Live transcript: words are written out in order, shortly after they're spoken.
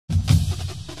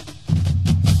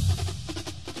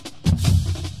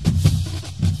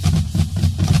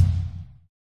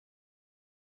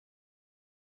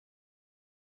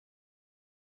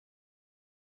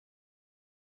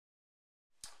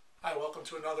Hi, welcome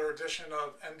to another edition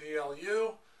of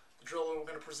MDLU. The drill that we're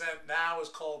going to present now is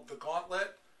called the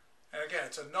Gauntlet. And again,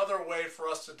 it's another way for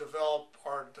us to develop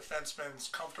our defensemen's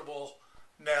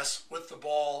comfortableness with the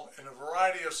ball in a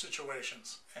variety of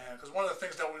situations. And because one of the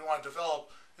things that we want to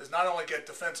develop is not only get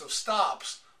defensive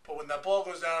stops, but when that ball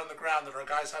goes down on the ground, that our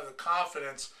guys have the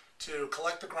confidence to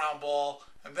collect the ground ball,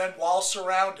 and then while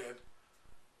surrounded,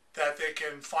 that they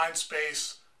can find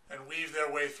space and weave their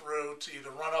way through to either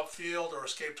run upfield or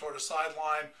escape toward a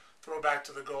sideline, throw back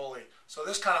to the goalie. So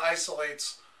this kind of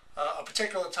isolates a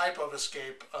particular type of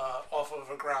escape off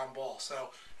of a ground ball.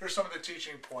 So here's some of the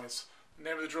teaching points. The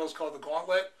name of the drill is called the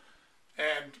Gauntlet.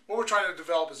 And what we're trying to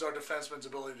develop is our defenseman's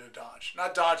ability to dodge.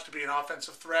 Not dodge to be an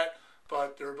offensive threat,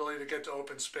 but their ability to get to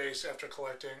open space after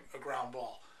collecting a ground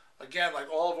ball. Again,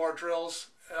 like all of our drills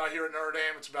here at Notre,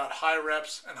 it's about high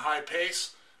reps and high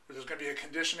pace. There's going to be a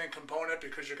conditioning component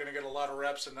because you're going to get a lot of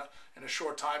reps in a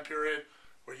short time period.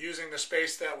 We're using the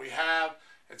space that we have.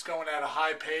 It's going at a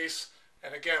high pace.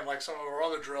 And again, like some of our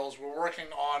other drills, we're working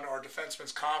on our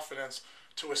defenseman's confidence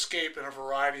to escape in a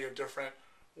variety of different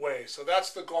ways. So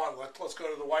that's the Gauntlet. Let's go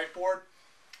to the whiteboard.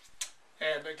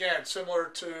 And again, similar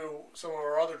to some of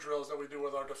our other drills that we do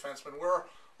with our defensemen, we're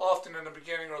often in the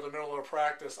beginning or the middle of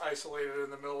practice isolated in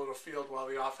the middle of the field while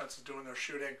the offense is doing their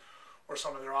shooting or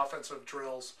some of their offensive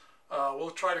drills.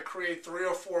 We'll try to create 3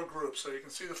 or 4 groups. So you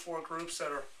can see the 4 groups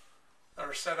that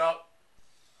are set up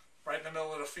right in the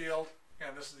middle of the field.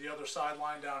 Again, this is the other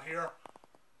sideline down here.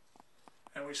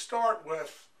 And we start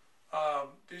with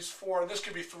these 4. This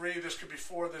could be 3, this could be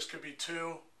 4, this could be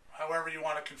 2, however you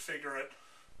want to configure it.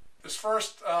 This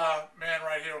first man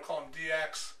right here, we'll call him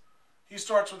DX. He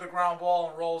starts with the ground ball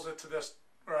and rolls it to this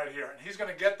right here. And he's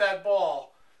going to get that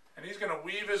ball, and he's going to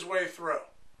weave his way through.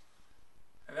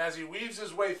 And as he weaves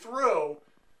his way through,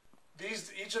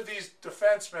 each of these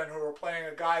defensemen who are playing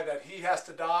a guy that he has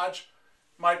to dodge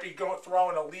might be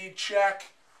throwing a lead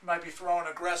check, might be throwing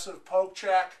an aggressive poke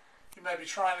check, he might be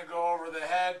trying to go over the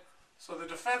head. So the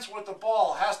defense with the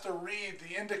ball has to read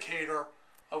the indicator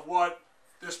of what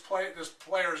this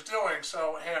player is doing.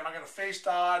 So, hey, am I going to face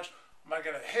dodge? Am I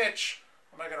going to hitch?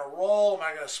 Am I going to roll? Am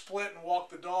I going to split and walk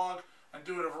the dog? And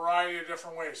do it a variety of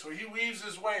different ways. So he weaves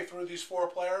his way through these 4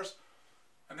 players.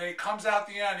 And then he comes out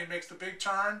the end, he makes the big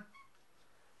turn.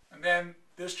 And then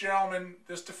this gentleman,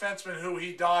 this defenseman who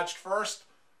he dodged first,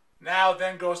 now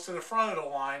then goes to the front of the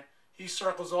line. He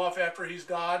circles off after he's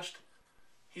dodged.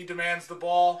 He demands the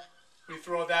ball. We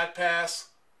throw that pass.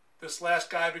 This last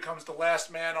guy becomes the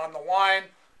last man on the line.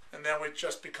 And then it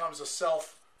just becomes a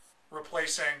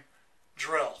self-replacing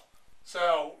drill.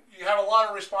 So you have a lot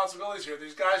of responsibilities here.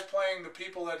 These guys playing the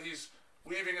people that he's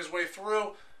weaving his way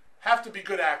through have to be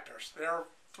good actors. They're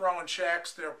throwing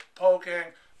checks, they're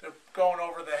poking, they're going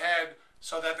over the head,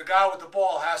 so that the guy with the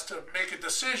ball has to make a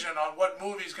decision on what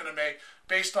move he's going to make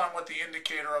based on what the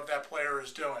indicator of that player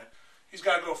is doing. He's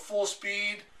got to go full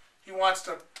speed. He wants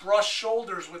to brush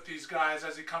shoulders with these guys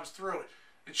as he comes through it.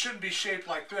 It shouldn't be shaped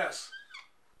like this.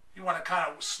 You want to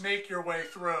kind of snake your way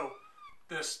through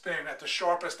this thing at the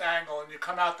sharpest angle, and you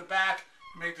come out the back,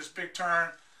 you make this big turn,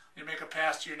 you make a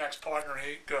pass to your next partner, and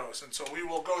he goes. And so we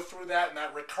will go through that in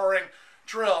that recurring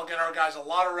drill, get our guys a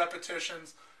lot of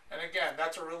repetitions. And again,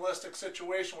 that's a realistic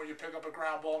situation where you pick up a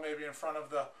ground ball maybe in front of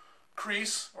the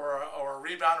crease or a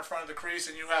rebound in front of the crease,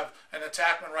 and you have an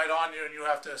attackman right on you and you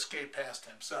have to escape past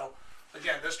him. So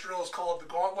again, this drill is called the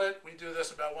Gauntlet. We do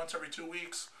this about once every 2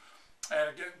 weeks, and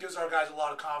it gives our guys a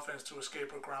lot of confidence to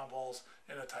escape with ground balls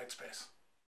in a tight space.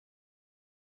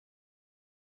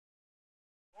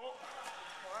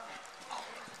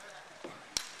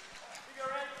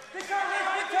 Big turn,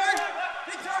 big turn!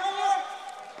 Big turn, one more!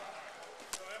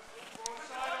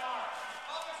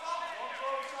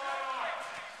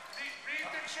 Read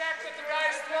the checks that the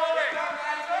guy's throwing.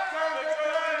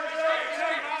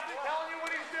 He's telling you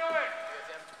what he's doing.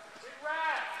 Big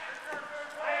rat.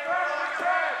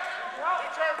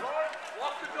 Big turn, boy.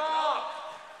 Walk the dog.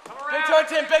 Come around. Big turn,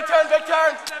 Tim, big turn, big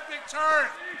turn! That big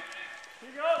turn.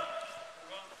 Here you go.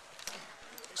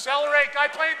 Accelerate.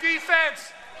 Guy playing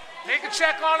defense. Make a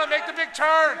check on him, make the big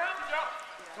turn.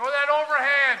 Throw that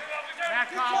overhand. Matt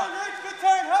Collins. Good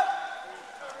turn, help!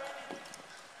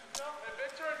 Hey, big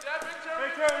turn, Dad, big turn.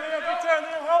 Big turn,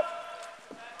 Liam, help!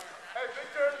 Hey, big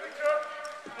turn, big turn.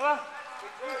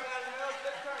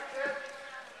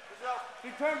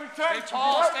 Big turn, big turn.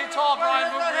 Stay tall,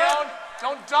 Brian, move around.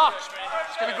 Don't duck.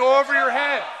 It's going to go over your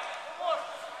head.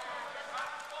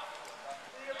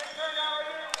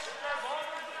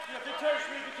 Big turn,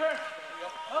 big turn.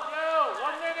 No,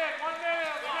 1 minute.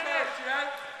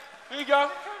 Here you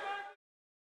go.